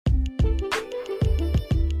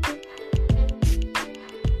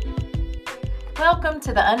Welcome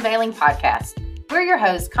to the Unveiling Podcast. We're your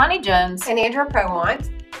hosts, Connie Jones and Andrew Prowant,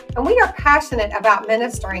 and we are passionate about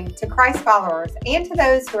ministering to Christ followers and to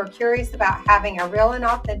those who are curious about having a real and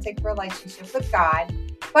authentic relationship with God,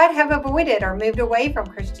 but have avoided or moved away from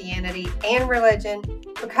Christianity and religion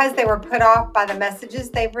because they were put off by the messages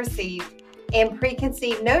they've received and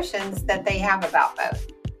preconceived notions that they have about both.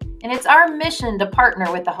 And it's our mission to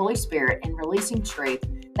partner with the Holy Spirit in releasing truth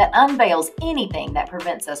that unveils anything that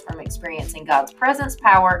prevents us from experiencing God's presence,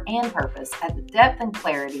 power, and purpose at the depth and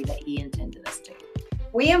clarity that He intended us to.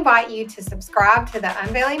 We invite you to subscribe to the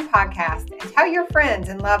Unveiling Podcast and tell your friends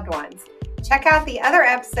and loved ones. Check out the other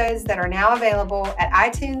episodes that are now available at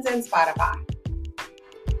iTunes and Spotify.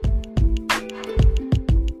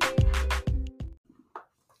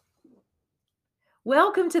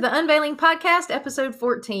 Welcome to the Unveiling Podcast, episode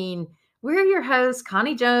 14. We're your hosts,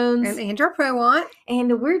 Connie Jones and Andrew Prowant.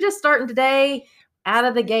 And we're just starting today out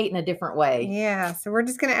of the gate in a different way. Yeah, so we're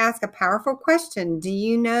just going to ask a powerful question. Do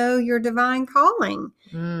you know your divine calling?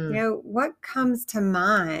 You know, what comes to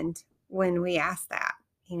mind when we ask that?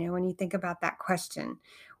 You know, when you think about that question,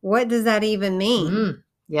 what does that even mean?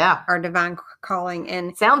 Yeah, our divine calling,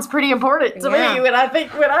 and it sounds pretty important to me when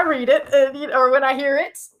I read it, or when I hear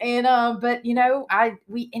it. And but you know,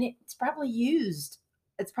 it's probably used.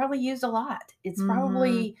 It's probably used a lot. It's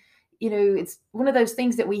probably, you know, it's one of those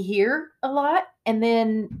things that we hear a lot, and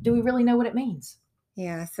then do we really know what it means?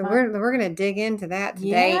 Yeah, so we're going to dig into that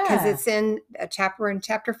today because it's in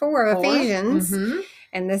chapter 4 of Ephesians,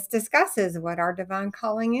 and this discusses what our divine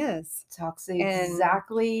calling is. Talks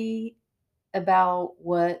exactly about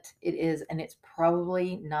what it is, and it's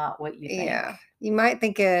probably not what you think. Yeah, you might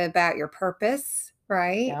think about your purpose,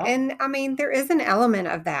 right? Yep. And I mean, there is an element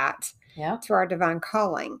of that to our divine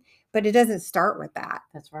calling, but it doesn't start with that.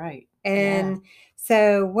 That's right. And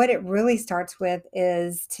so what it really starts with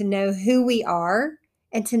is to know who we are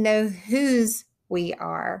and to know whose we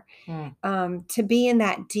are, to be in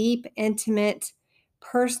that deep, intimate,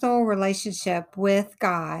 personal relationship with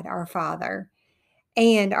God, our Father,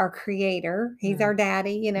 and our Creator. He's our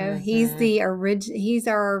daddy, you know, he's the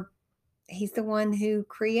he's the one who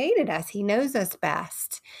created us. He knows us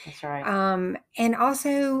best. That's right. And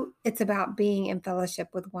also it's about being in fellowship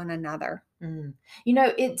with one another. You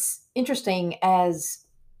know, it's interesting as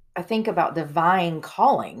I think about divine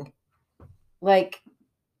calling,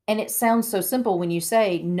 and it sounds so simple when you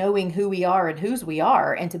say knowing who we are and whose we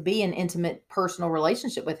are and to be in intimate personal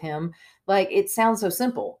relationship with Him. Like, it sounds so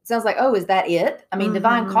simple. It sounds like, oh, is that it? I mean,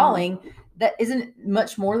 divine calling, that isn't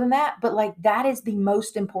much more than that, but like that is the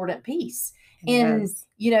most important piece. And,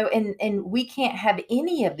 you know, and we can't have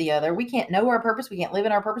any of the other. We can't know our purpose. We can't live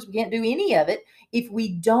in our purpose. We can't do any of it if we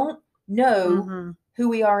don't know who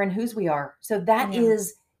we are and whose we are. So that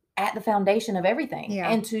is at the foundation of everything. Yeah.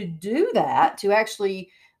 And to do that, to actually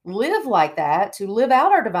live like that, to live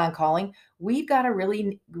out our divine calling, we've got to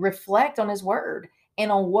really reflect on His word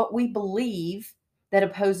and on what we believe that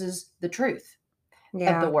opposes the truth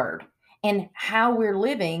of the word, and how we're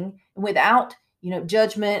living without, you know,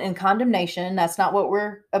 judgment and condemnation. That's not what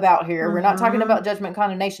we're about here. We're not talking about judgment and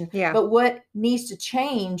condemnation, but what needs to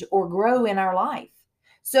change or grow in our life.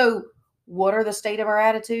 So what are the state of our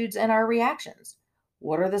attitudes and our reactions?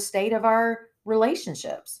 What are the state of our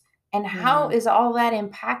relationships? And how is all that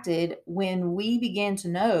impacted when we begin to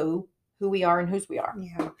know who we are and whose we are?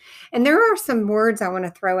 Yeah. And there are some words I want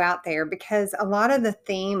to throw out there, because a lot of the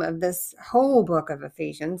theme of this whole book of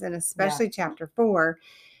Ephesians, and especially chapter 4,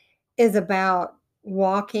 is about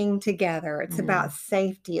walking together. It's about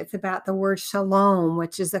safety. It's about the word shalom,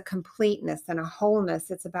 which is a completeness and a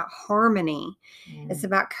wholeness. It's about harmony. It's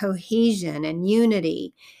about cohesion and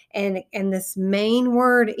unity. And this main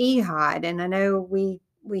word, ehad, and I know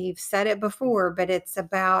we've said it before, but it's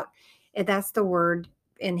about, that's the word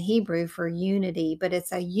in Hebrew for unity, but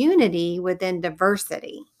it's a unity within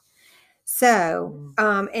diversity. So,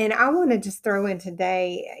 and I want to just throw in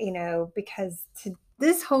today, you know, because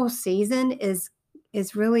this whole season is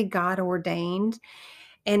really God ordained,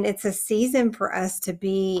 and it's a season for us to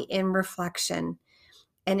be in reflection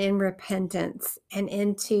and in repentance and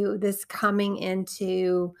into this coming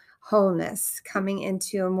into wholeness, coming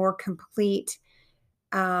into a more complete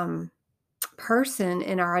person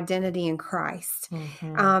in our identity in Christ.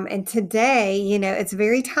 And today, you know, it's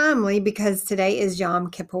very timely because today is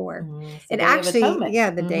Yom Kippur. It actually,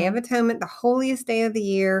 the Day of Atonement, the holiest day of the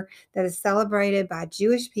year that is celebrated by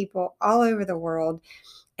Jewish people all over the world.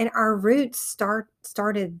 And our roots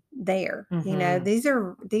started there. You know, these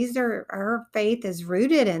are our faith is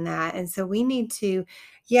rooted in that. And so we need to,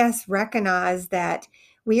 recognize that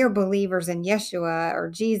we are believers in Yeshua or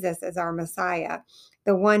Jesus as our Messiah.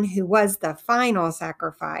 the one who was the final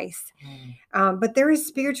sacrifice. But there is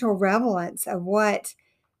spiritual relevance of what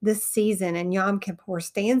this season and Yom Kippur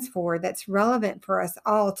stands for that's relevant for us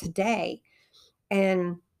all today.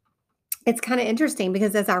 And it's kind of interesting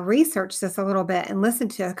because as I researched this a little bit and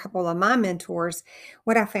listened to a couple of my mentors,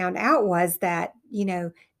 what I found out was that,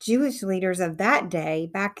 Jewish leaders of that day,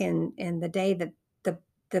 back in the day that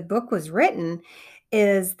the book was written,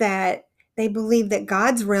 is that they believed that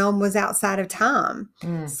God's realm was outside of time,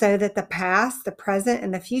 so that the past, the present,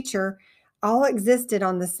 and the future all existed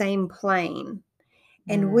on the same plane.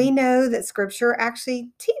 And we know that scripture actually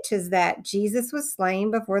teaches that Jesus was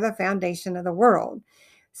slain before the foundation of the world.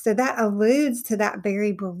 So that alludes to that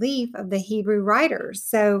very belief of the Hebrew writers.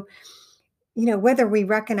 So, whether we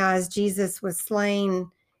recognize Jesus was slain,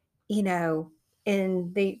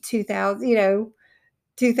 in the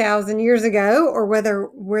 2,000 years ago, or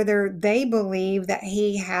whether they believe that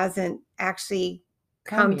he hasn't actually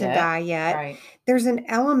come to die yet, right. There's an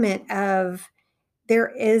element of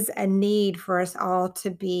there is a need for us all to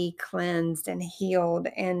be cleansed and healed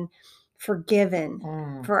and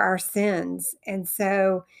forgiven for our sins. And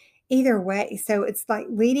so either way, so it's like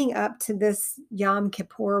leading up to this Yom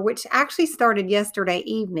Kippur, which actually started yesterday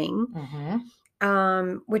evening,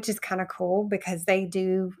 which is kind of cool because they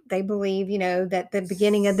believe, that the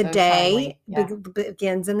beginning of the day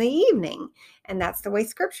begins in the evening. And that's the way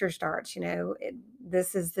scripture starts.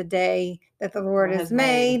 This is the day that the Lord has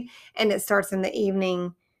made, and it starts in the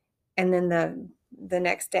evening and then the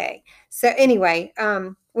next day. So anyway,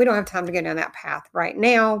 we don't have time to go down that path right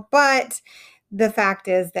now, but the fact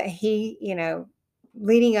is that he,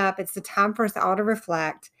 leading up, it's the time for us all to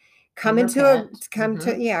reflect, come into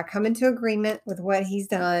agreement with what he's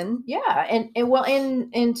done. Yeah. And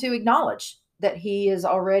to acknowledge that he has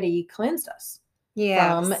already cleansed us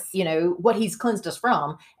from, what he's cleansed us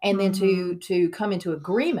from, and then to come into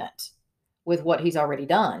agreement with what he's already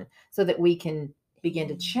done so that we can begin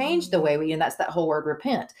to change the way and that's that whole word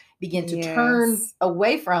repent, begin to turn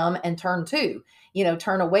away from and turn to,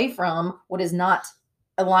 turn away from what is not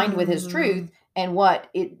aligned with his truth and what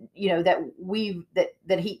it, that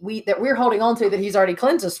we're holding on to that he's already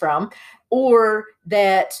cleansed us from, or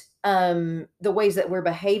that the ways that we're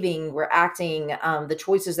behaving, we're acting, the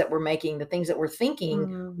choices that we're making, the things that we're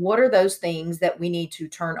thinking, what are those things that we need to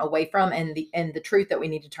turn away from and the truth that we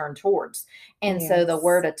need to turn towards? And so the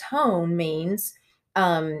word atone means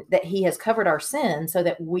that he has covered our sin so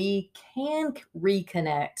that we can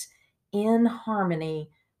reconnect in harmony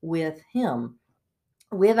with him,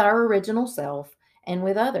 with our original self, and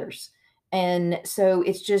with others. And so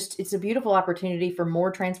it's a beautiful opportunity for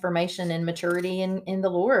more transformation and maturity in the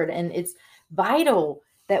Lord. And it's vital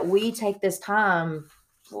that we take this time,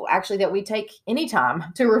 that we take any time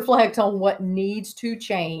to reflect on what needs to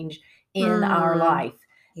change in our life.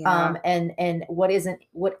 And what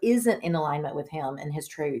isn't in alignment with him and his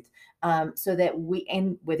truth, so that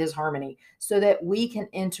and with his harmony, so that we can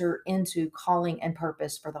enter into calling and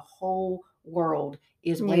purpose for the whole world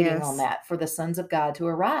is waiting on that, for the sons of God to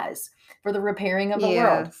arise, for the repairing of the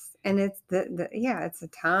world. And it's it's a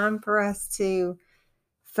time for us to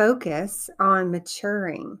focus on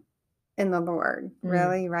maturing in the Lord,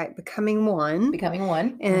 really, right? Becoming one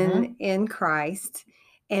in Christ.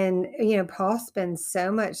 And, Paul spends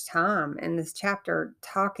so much time in this chapter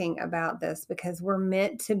talking about this because we're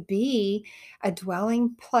meant to be a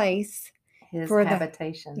dwelling place. His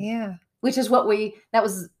habitation. Which is that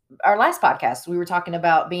was our last podcast. We were talking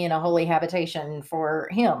about being a holy habitation for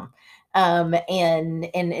him.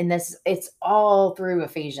 And this, it's all through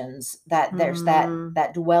Ephesians that there's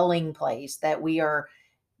that dwelling place, that we are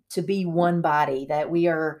to be one body, that we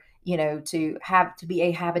are, to be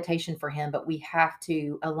a habitation for him, but we have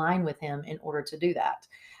to align with him in order to do that.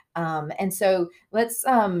 And so let's,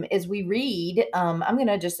 as we read, I'm going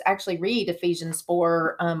to just actually read Ephesians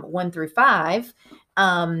 4, 1-5,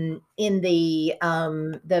 in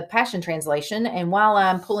the Passion Translation. And while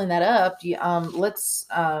I'm pulling that up, let's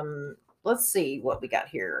see what we got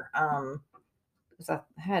here. Because I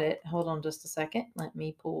had it. Hold on just a second. Let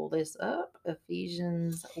me pull this up.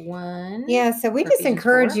 Ephesians 1. Yeah, so we just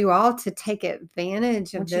encourage you all to take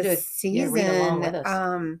advantage of this season. Read along with us.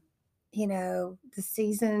 The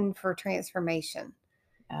season for transformation.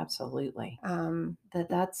 Absolutely.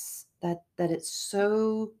 That it's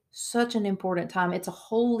such an important time. It's a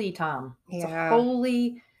holy time. It's a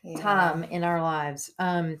holy time in our lives.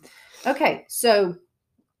 Okay, so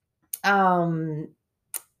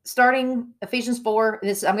starting Ephesians 4,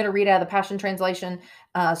 I'm going to read out of the Passion Translation,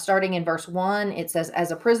 starting in verse 1. It says,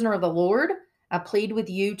 "As a prisoner of the Lord, I plead with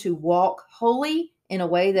you to walk holy in a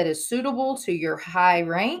way that is suitable to your high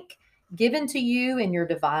rank, given to you in your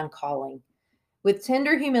divine calling. With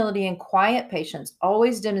tender humility and quiet patience,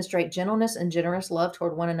 always demonstrate gentleness and generous love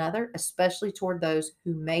toward one another, especially toward those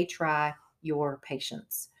who may try your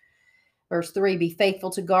patience. Verse 3, be faithful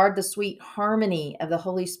to guard the sweet harmony of the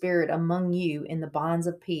Holy Spirit among you in the bonds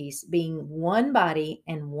of peace, being one body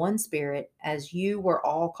and one spirit, as you were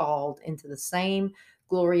all called into the same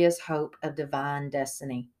glorious hope of divine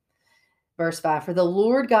destiny. Verse 5, for the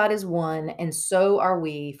Lord God is one, and so are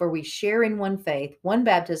we, for we share in one faith, one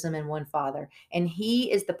baptism, and one Father. And he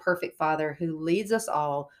is the perfect Father who leads us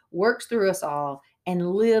all, works through us all,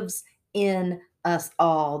 and lives in us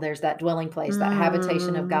all. There's that dwelling place, that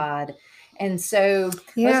habitation of God. And so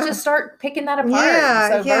let's just start picking that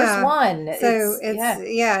apart. So verse 1,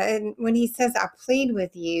 and when he says, I plead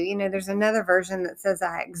with you, there's another version that says,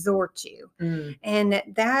 I exhort you. And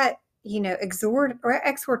that,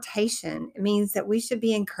 exhortation means that we should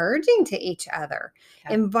be encouraging to each other,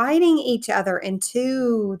 inviting each other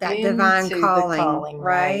into that divine calling,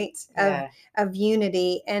 right? Of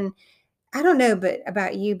unity. And I don't know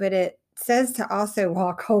about you, but it says to also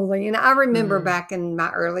walk holy. And I remember back in my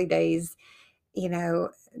early days,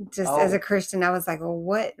 as a Christian, I was like,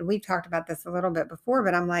 well, we've talked about this a little bit before,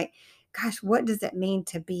 but I'm like, gosh, what does it mean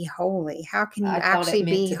to be holy? How can you actually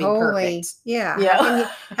be holy?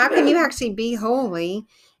 How can you actually be holy?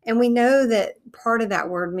 And we know that part of that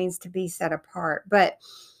word means to be set apart, but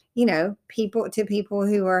people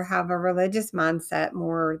who have a religious mindset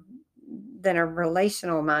more than a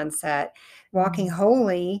relational mindset, walking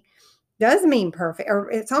holy does mean perfect,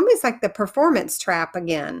 or it's almost like the performance trap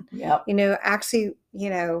again. Actually,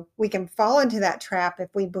 we can fall into that trap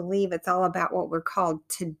if we believe it's all about what we're called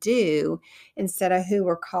to do instead of who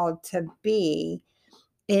we're called to be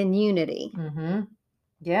in unity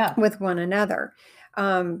with one another.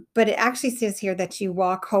 But it actually says here that you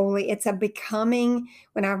walk holy. It's a becoming.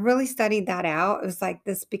 When I really studied that out, it was like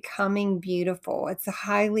this becoming beautiful. It's a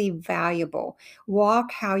highly valuable.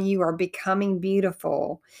 Walk how you are becoming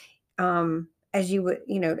beautiful. As you would,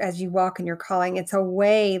 as you walk in your calling, it's a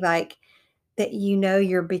way like that,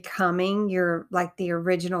 you're becoming, you're like the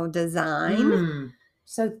original design.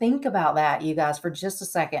 So think about that, you guys, for just a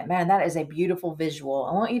second. Man, that is a beautiful visual.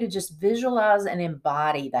 I want you to just visualize and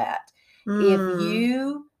embody that. If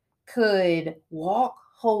you could walk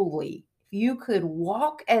holy, if you could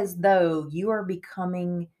walk as though you are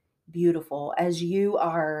becoming beautiful, as you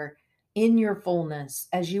are in your fullness,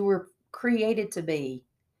 as you were created to be,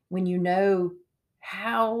 when you know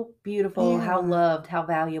how beautiful, how loved, how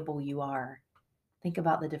valuable you are. Think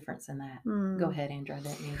about the difference in that. Go ahead, Andrew.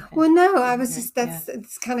 Well, no, I was just,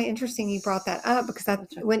 it's kind of interesting you brought that up, because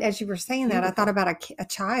as you were saying that, I thought about a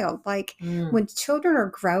child. Like when children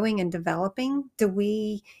are growing and developing, they're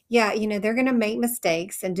going to make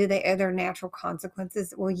mistakes, and are there natural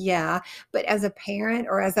consequences? Well, yeah. But as a parent,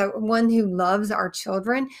 or as one who loves our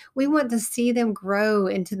children, we want to see them grow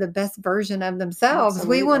into the best version of themselves.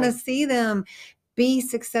 Absolutely. We want to see them be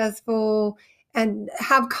successful and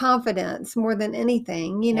have confidence more than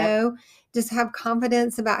anything, just have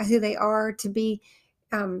confidence about who they are, to be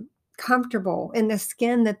comfortable in the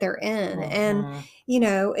skin that they're in. And,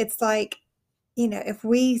 it's like, if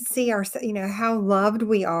we see how loved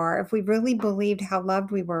we are, if we really believed how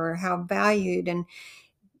loved we were, how valued and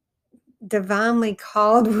divinely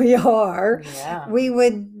called we are,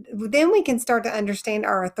 then we can start to understand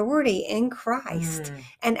our authority in Christ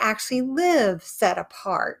and actually live set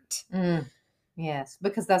apart. Yes,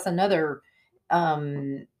 because that's another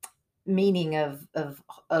meaning of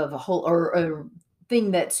a whole, or thing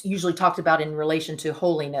that's usually talked about in relation to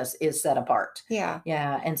holiness, is set apart. Yeah.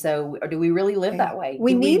 And so, do we really live that way?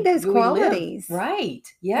 We need those qualities, right?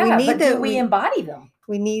 Yeah, but do we embody them?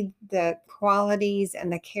 We need the qualities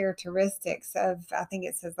and the characteristics of. I think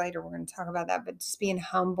it says later we're going to talk about that, but just being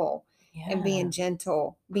humble and being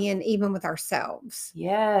gentle, being even with ourselves.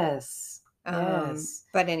 Yes.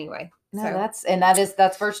 But anyway. No,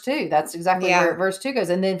 that's verse 2. That's exactly where verse 2 goes.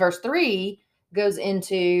 And then verse 3 goes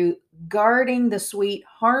into guarding the sweet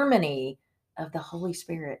harmony of the Holy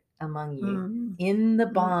Spirit among you in the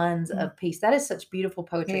bonds of peace. That is such beautiful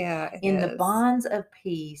poetry. In the bonds of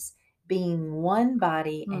peace, being one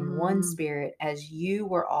body and one spirit, as you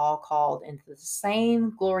were all called into the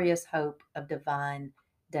same glorious hope of divine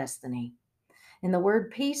destiny. And the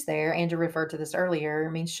word peace there, Andrew referred to this earlier,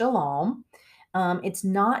 means shalom. It's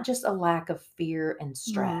not just a lack of fear and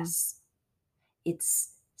stress.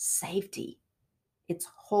 It's safety. It's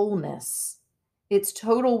wholeness. It's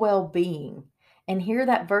total well-being. And here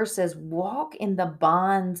that verse says, walk in the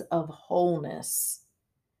bonds of wholeness.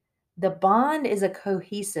 The bond is a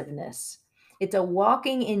cohesiveness. It's a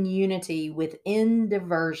walking in unity within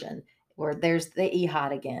diversion. or there's the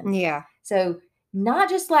ehad again. Yeah. So not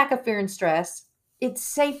just lack of fear and stress, it's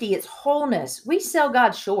safety, it's wholeness. We sell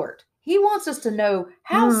God short. He wants us to know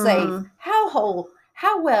how safe, how whole,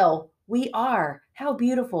 how well we are, how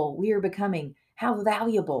beautiful we are becoming, how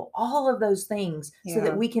valuable, all of those things, so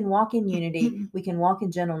that Yeah. we can walk in unity, we can walk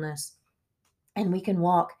in gentleness, and we can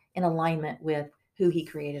walk in alignment with who he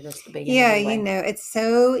created us to be in Yeah, every way. it's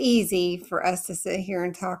so easy for us to sit here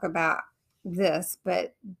and talk about this,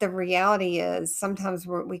 but the reality is sometimes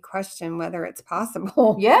we question whether it's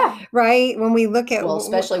possible, Yeah. right? When we look at, Well,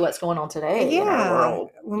 especially what's going on today in our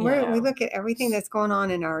world. when You we know. look at everything that's going on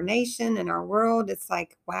in our nation and our world, it's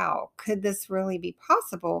like, wow, could this really be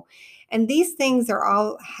possible? And these things are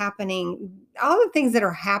all happening. All the things that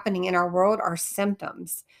are happening in our world are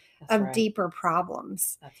symptoms That's of right. deeper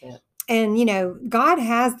problems. That's it. And, God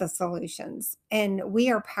has the solutions, and we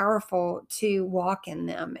are powerful to walk in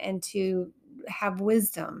them and to have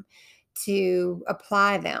wisdom to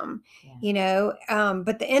apply them, Yeah.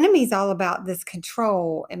 But the enemy's all about this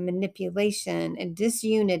control and manipulation and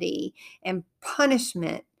disunity and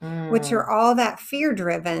punishment, which are all that fear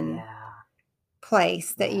driven Yeah.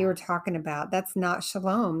 place that you Yeah. were talking about. That's not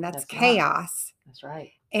shalom, that's That's not. chaos. That's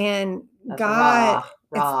right. And That's God, it's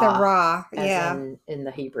the Ra, raw. as Yeah. in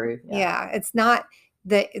the Hebrew. Yeah. Yeah, it's not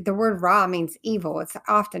the word raw means evil. It's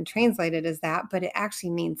often translated as that, but it actually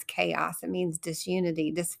means chaos. It means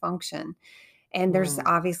disunity, dysfunction. And there's Mm.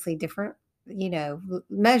 obviously different,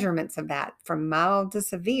 measurements of that from mild to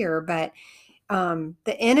severe, but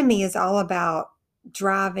the enemy is all about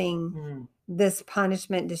driving this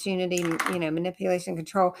punishment, disunity, manipulation,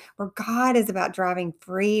 control, where God is about driving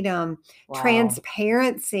freedom, Wow.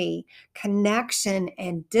 transparency, connection,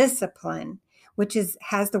 and discipline, which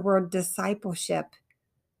has the word discipleship.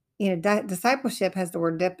 Discipleship has the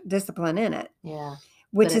word discipline in it. Yeah.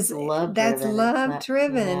 Which But it's love that's driven. It's love not,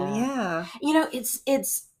 driven. yeah. Yeah.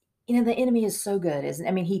 It's the enemy is so good, isn't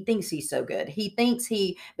I mean, he thinks he's so good. He thinks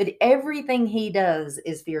but everything he does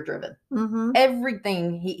is fear driven. Mm-hmm.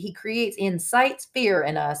 Everything he creates incites fear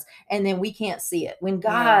in us, and then we can't see it. When Yeah.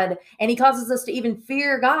 God, and he causes us to even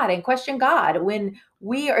fear God and question God, when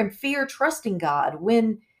we are in fear trusting God,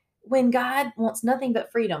 when God wants nothing but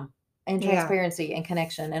freedom and Yeah. transparency and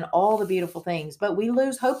connection and all the beautiful things. But we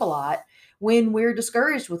lose hope a lot when we're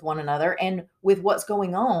discouraged with one another and with what's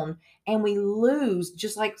going on, and we lose,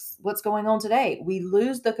 just like what's going on today, we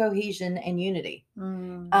lose the cohesion and unity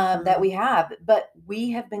that we have. But we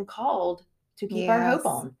have been called to keep our hope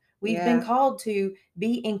Yes. on. We've been Yeah. called to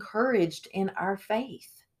be encouraged in our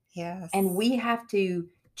faith. Yes. And we have to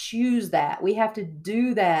choose that. We have to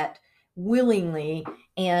do that willingly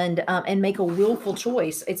and make a willful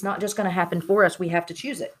choice. It's not just going to happen for us. We have to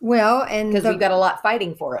choose it. Well, and because we've got a lot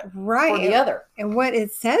fighting for it. Right. For the other. And what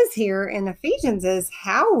it says here in Ephesians is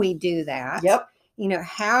how we do that. Yep.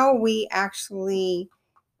 How we actually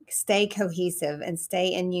stay cohesive and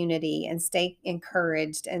stay in unity and stay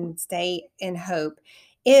encouraged and stay in hope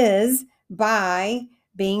is by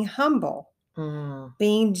being humble,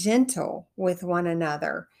 being gentle with one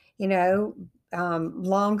another,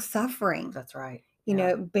 long suffering. That's right.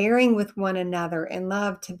 Bearing with one another in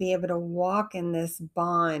love to be able to walk in this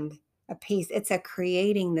bond of peace. It's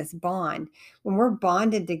creating this bond. When we're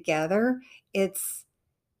bonded together, it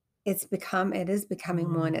is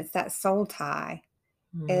becoming one. It's that soul tie.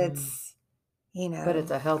 It's, but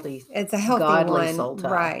it's a healthy godly one, soul tie.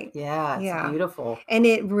 Right. Yeah. It's beautiful. And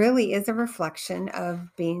it really is a reflection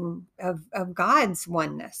of being of God's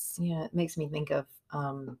oneness. Yeah. It makes me think of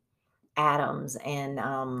atoms and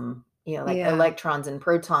electrons and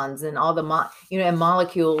protons and all the and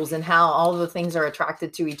molecules, and how all the things are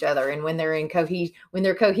attracted to each other, and when they're when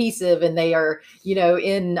they're cohesive and they are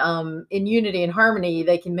in unity and harmony,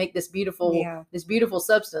 they can make this beautiful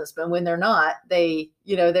substance. But when they're not, they're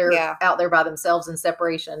out there by themselves in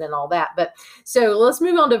separation and all that. But so let's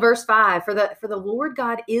move on to verse 5. For the Lord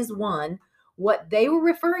God is one. What they were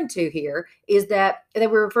referring to here is that they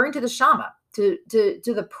were referring to the Shema, to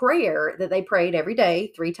the prayer that they prayed every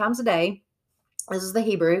day, 3 times a day. This is the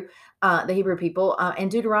Hebrew people.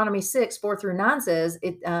 And Deuteronomy 6:4-9 says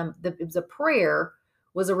it was a prayer,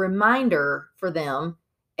 was a reminder for them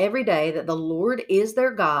every day that the Lord is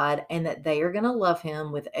their God and that they are going to love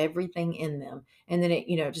him with everything in them. And then it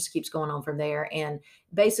just keeps going on from there. And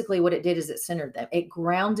basically what it did is it centered them. It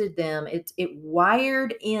grounded them. It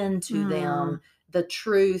wired into them the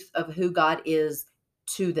truth of who God is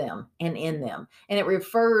to them and in them. And it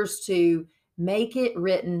refers to make it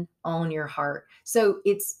written on your heart. So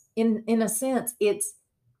it's in a sense, it's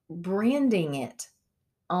branding it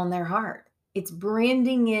on their heart. It's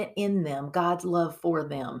branding it in them, God's love for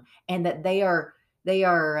them, and that they are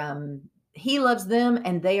he loves them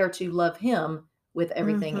and they are to love him with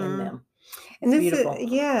everything in them. And It's this is,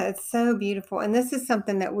 beautiful. yeah, it's so beautiful. And this is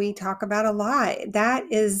something that we talk about a lot. That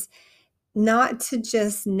is not to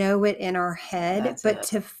just know it in our head, That's but it.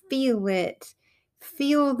 to feel it,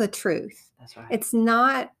 feel the truth. That's right. It's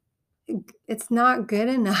not good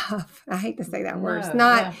enough. I hate to say that word.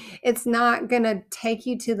 No, It's not going to take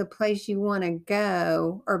you to the place you want to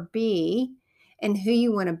go or be and who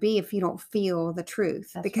you want to be if you don't feel the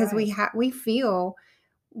truth. That's Because right. we feel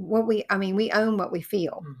what we own what we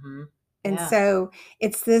feel. Mm-hmm. And Yeah. so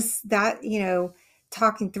it's this, that,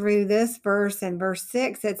 talking through this verse and verse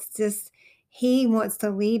 6, it's just, he wants to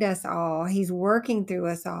lead us all. He's working through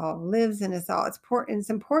us all, lives in us all. It's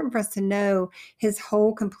important for us to know his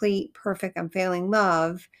whole, complete, perfect, unfailing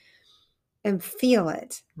love and feel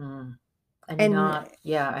it. And not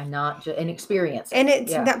just and experience it. And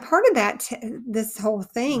it's that part of that, this whole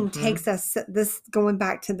thing takes us, this going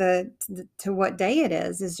back to to what day it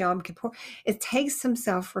is Yom Kippur. It takes some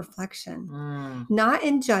self-reflection, not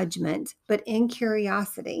in judgment, but in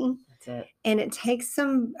curiosity. That's it. And it takes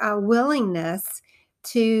some willingness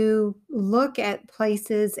to look at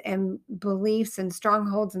places and beliefs and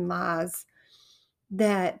strongholds and lies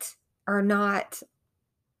that are not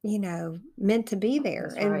meant to be there.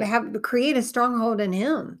 That's and right. create a stronghold in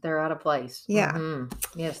him. They're out of place. Yeah.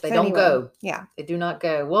 Yes, they don't go. Yeah. They do not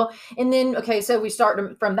go. Well, and then, okay, so we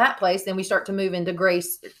start from that place, then we start to move into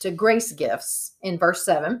grace gifts in verse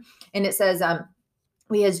 7. And it says,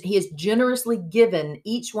 he has generously given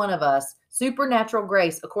each one of us supernatural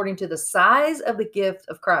grace according to the size of the gift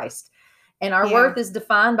of Christ. And our worth is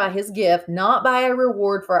defined by his gift, not by a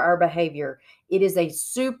reward for our behavior. It is a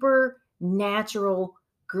supernatural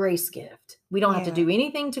grace gift. We don't have to do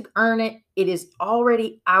anything to earn it. It is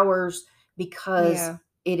already ours because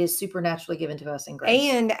it is supernaturally given to us in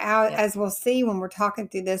grace. And as we'll see when we're talking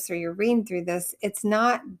through this or you're reading through this, it's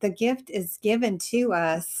not, the gift is given to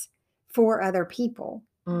us for other people.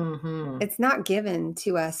 It's not given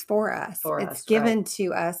to us for us. It's given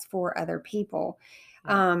to us for other people.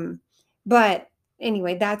 But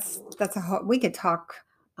anyway, that's a whole, we could talk.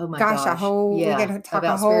 Oh my gosh, a whole, we could talk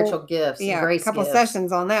about spiritual gifts, and grace a couple gifts.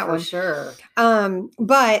 Sessions on that for one. Sure.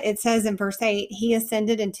 But it says in verse 8, he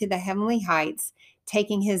ascended into the heavenly heights,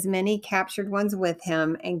 taking his many captured ones with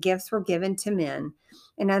him, and gifts were given to men.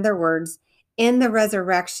 In other words, in the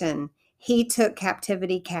resurrection, he took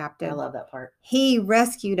captivity captive. I love that part. He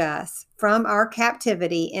rescued us from our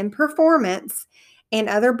captivity in performance and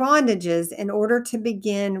other bondages in order to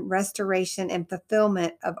begin restoration and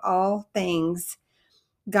fulfillment of all things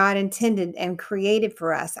God intended and created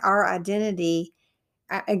for us. Our identity,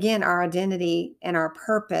 again, our identity and our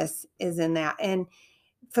purpose is in that. And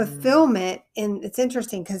fulfillment, and it's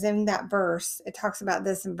interesting because in that verse, it talks about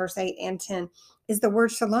this in verse 8 and 10, is the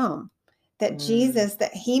word shalom. That Jesus,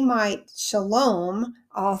 that he might shalom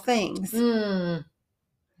all things.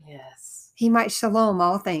 Yes. He might shalom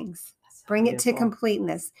all things. So bring beautiful. it to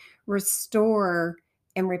completeness. Restore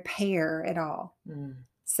and repair it all.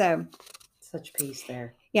 So. Such peace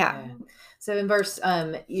there. Yeah. So in verse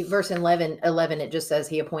 11, it just says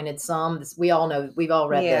he appointed some. We all know, we've all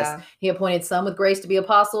read this. He appointed some with grace to be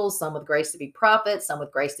apostles, some with grace to be prophets, some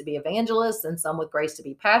with grace to be evangelists, and some with grace to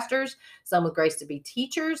be pastors, some with grace to be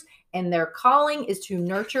teachers. And their calling is to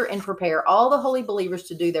nurture and prepare all the holy believers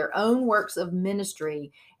to do their own works of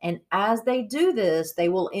ministry. And as they do this, they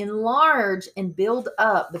will enlarge and build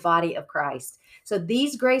up the body of Christ. So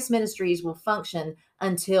these grace ministries will function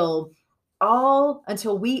until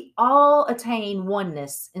we all attain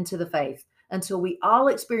oneness into the faith, until we all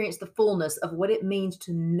experience the fullness of what it means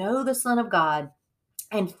to know the Son of God.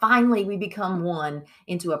 And finally, we become one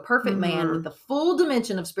into a perfect man with the full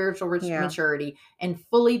dimension of spiritual maturity and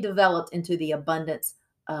fully developed into the abundance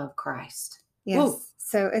of Christ. Yes. Ooh,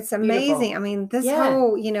 so it's amazing. Beautiful. I mean, this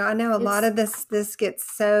whole, I know a lot of this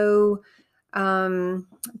gets so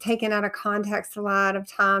taken out of context a lot of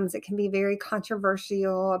times. It can be very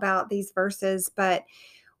controversial about these verses, but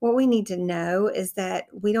what we need to know is that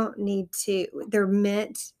we don't need to, they're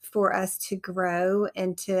meant for us to grow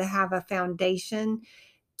and to have a foundation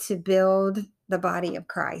to build the body of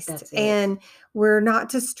Christ. And we're not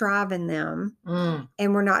to strive in them,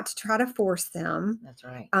 and we're not to try to force them. That's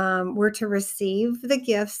right. We're to receive the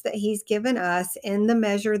gifts that he's given us in the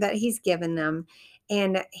measure that he's given them.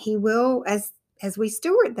 And he will, as we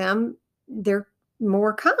steward them, there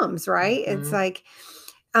more comes, right? It's like,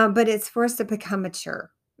 but it's for us to become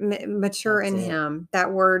mature in him.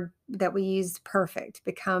 That word that we use, perfect,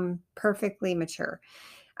 become perfectly mature.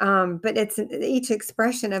 But it's each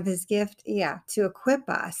expression of his gift, to equip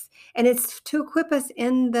us. And it's to equip us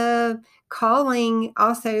in the calling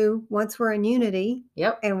also once we're in unity.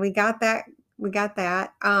 Yep. And we got that,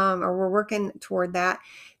 or we're working toward that.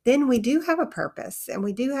 Then we do have a purpose, and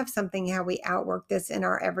we do have something how we outwork this in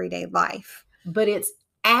our everyday life. But it's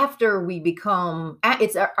after we become,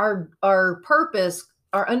 it's our purpose,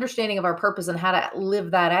 our understanding of our purpose and how to live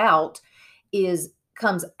that out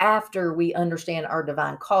comes after we understand our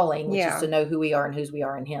divine calling, which is to know who we are and whose we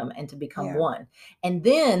are in him, and to become one. And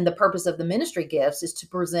then the purpose of the ministry gifts is to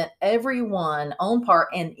present everyone on part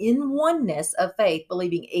and in oneness of faith,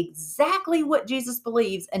 believing exactly what Jesus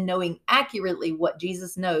believes and knowing accurately what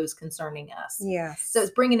Jesus knows concerning us. Yes. So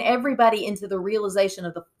it's bringing everybody into the realization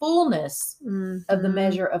of the fullness of the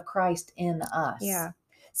measure of Christ in us. Yeah.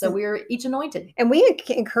 So we're each anointed. And we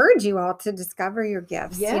encourage you all to discover your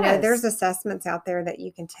gifts. Yes. You know, there's assessments out there that you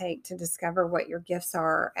can take to discover what your gifts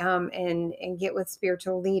are, and get with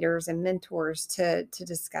spiritual leaders and mentors to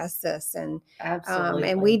discuss this. And absolutely.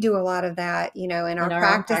 And we do a lot of that, in our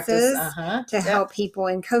practices to help people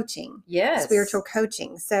in coaching. Yes. Spiritual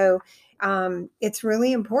coaching. So it's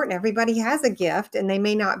really important. Everybody has a gift, and they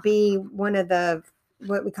may not be one of the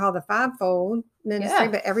what we call the fivefold ministry,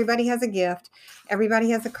 but everybody has a gift. Everybody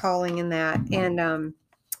has a calling in that. And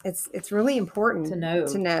it's really important to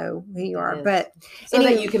know who you are. But so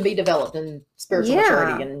that you can be developed in spiritual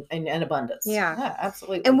maturity and abundance. Yeah,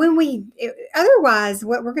 absolutely. And when otherwise,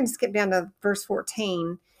 what we're going to skip down to verse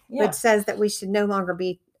 14, which says that we should no longer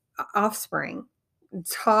be offspring,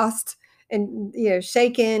 tossed and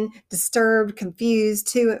shaken, disturbed,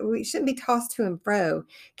 confused. We shouldn't be tossed to and fro,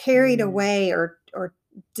 carried away, or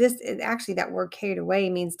actually that word carried away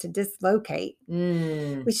means to dislocate.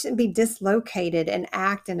 We shouldn't be dislocated and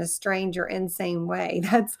act in a strange or insane way.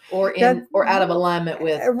 Or out of alignment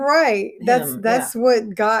with right. That's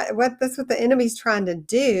what the enemy's trying to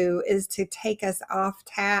do, is to take us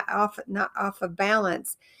not off of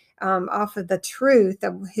balance, off of the truth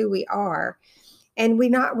of who we are. And we're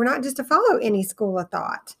not just to follow any school of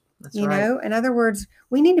thought. That's right. In other words,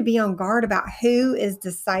 we need to be on guard about who is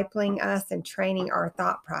discipling us and training our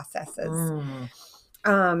thought processes.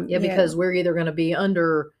 Because we're either going to be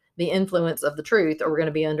under the influence of the truth, or we're going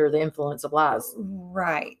to be under the influence of lies.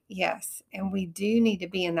 Right. Yes. And we do need to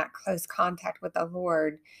be in that close contact with the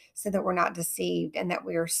Lord so that we're not deceived and that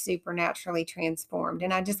we are supernaturally transformed.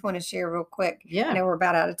 And I just want to share real quick. I know we're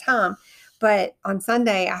about out of time, but on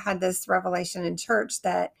Sunday I had this revelation in church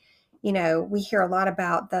that we hear a lot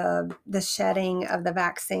about the shedding of the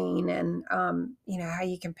vaccine and, how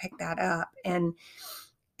you can pick that up. And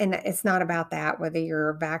it's not about that, whether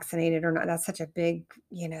you're vaccinated or not. That's such a big,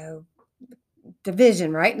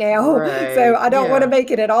 division right now. Right. So I don't want to make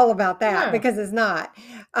it at all about that because it's not.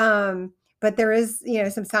 But there is,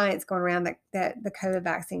 some science going around that the COVID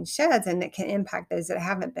vaccine sheds, and it can impact those that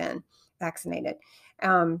haven't been vaccinated.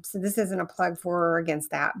 So this isn't a plug for or against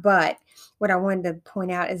that. But what I wanted to point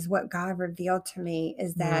out is what God revealed to me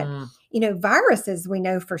is that, viruses we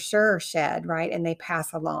know for sure shed, right? And they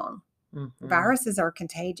pass along. Viruses are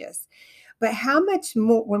contagious. But how much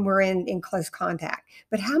more when we're in close contact,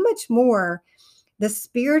 but how much more the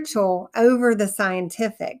spiritual over the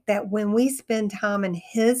scientific, that when we spend time in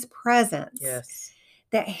his presence,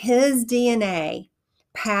 that his DNA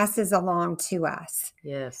passes along to us.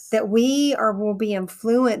 That we will be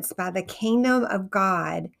influenced by the kingdom of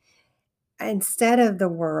God instead of the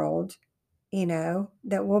world, that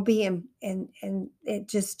we'll be in, and it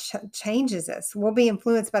just changes us. We'll be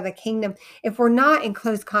influenced by the kingdom. If we're not in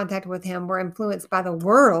close contact with him, we're influenced by the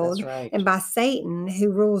world and by Satan,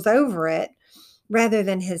 who rules over it, rather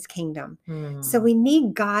than his kingdom. So we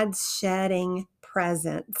need God's shedding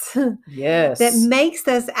presence that makes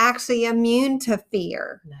us actually immune to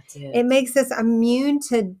fear. That's it. It makes us immune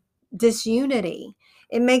to disunity.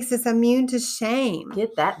 It makes us immune to shame.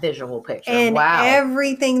 Get that visual picture. And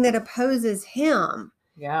everything that opposes him.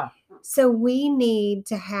 Yeah. So we need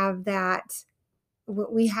to have that.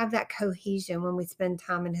 We have that cohesion when we spend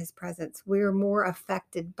time in his presence. We're more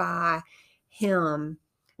affected by him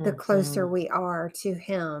the closer we are to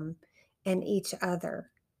him and each other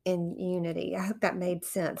in unity. I hope that made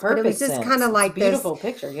sense. Perfect. But it was just kind of like this beautiful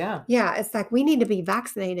picture. Yeah. Yeah. It's like we need to be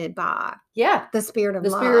vaccinated by the spirit of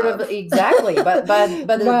love. Spirit of exactly. by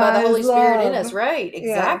the Holy Spirit in us. Right.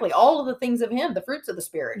 Exactly. Yeah. All of the things of him, the fruits of the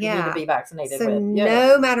Spirit, we need to be vaccinated with. So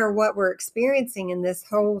no matter what we're experiencing in this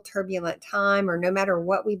whole turbulent time, or no matter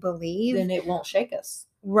what we believe, then it won't shake us.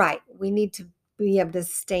 Right. We need to be able to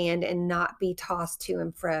stand and not be tossed to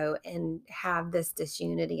and fro and have this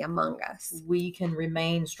disunity among us. We can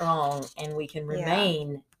remain strong, and we can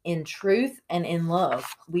remain in truth and in love.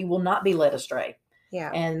 We will not be led astray.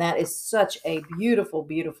 Yeah. And that is such a beautiful,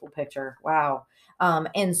 beautiful picture. Wow.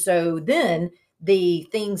 And so then the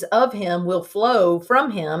things of him will flow from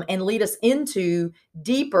him and lead us into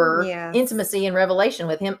deeper Yes. intimacy and revelation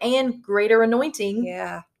with him and greater anointing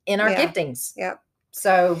Yeah. in our Yeah. giftings. Yep.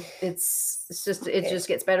 So it just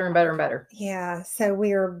gets better and better and better. Yeah. So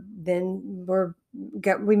we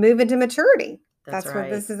move into maturity. That's right. what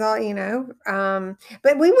this is all,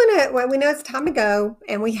 but we know it's time to go,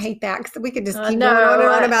 and we hate that because we could just keep going on and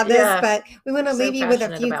on about this, but we want to leave you with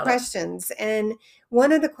a few questions. And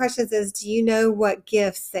one of the questions is, do you know what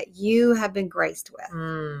gifts that you have been graced with?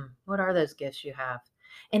 What are those gifts you have?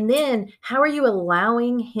 And then how are you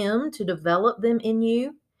allowing him to develop them in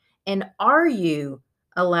you? And are you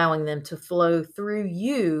allowing them to flow through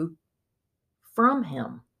you from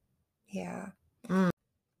him? Yeah.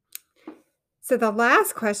 So the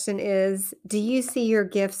last question is, do you see your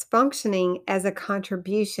gifts functioning as a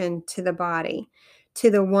contribution to the body, to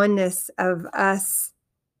the oneness of us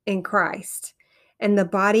in Christ, and the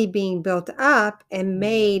body being built up and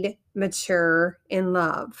made mature in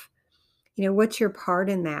love? What's your part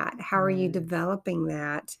in that? How are you developing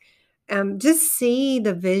that? Just see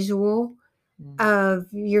the visual of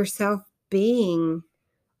yourself being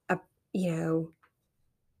an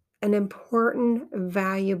important,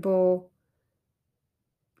 valuable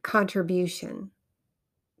contribution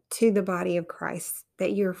to the body of Christ,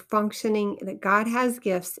 that you're functioning, that God has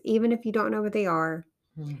gifts, even if you don't know what they are.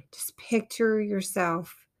 Just picture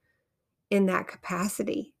yourself in that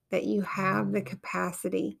capacity, that you have the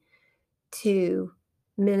capacity to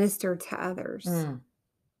minister to others.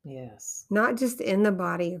 Yes. Not just in the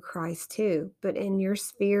body of Christ too, but in your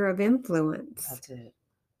sphere of influence. That's it.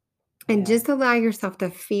 And just allow yourself to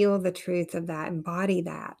feel the truth of that, embody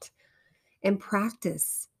that, and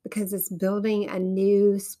practice, because it's building a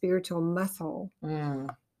new spiritual muscle and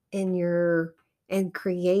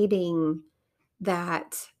creating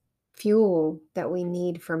that fuel that we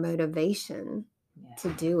need for motivation to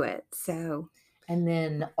do it. So, and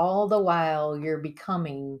then all the while you're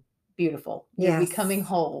becoming beautiful. You're becoming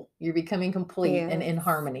whole. You're becoming complete and in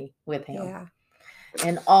harmony with him. Yeah.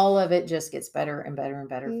 And all of it just gets better and better and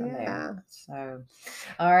better from there. So,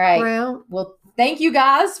 all right. Well, thank you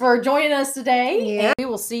guys for joining us today. And we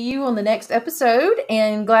will see you on the next episode.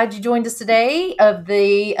 And glad you joined us today of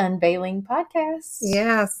the Unveiling Podcast.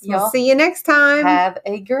 Yes. We'll see you next time. Have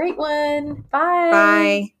a great one.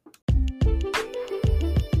 Bye.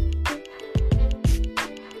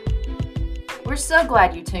 We're so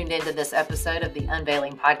glad you tuned into this episode of the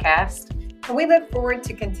Unveiling Podcast. And we look forward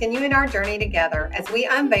to continuing our journey together as we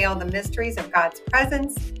unveil the mysteries of God's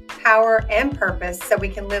presence, power, and purpose so we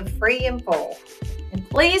can live free and full. And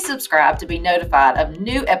please subscribe to be notified of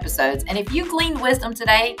new episodes. And if you gleaned wisdom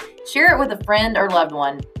today, share it with a friend or loved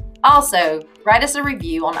one. Also, write us a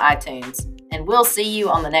review on iTunes, and we'll see you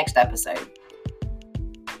on the next episode.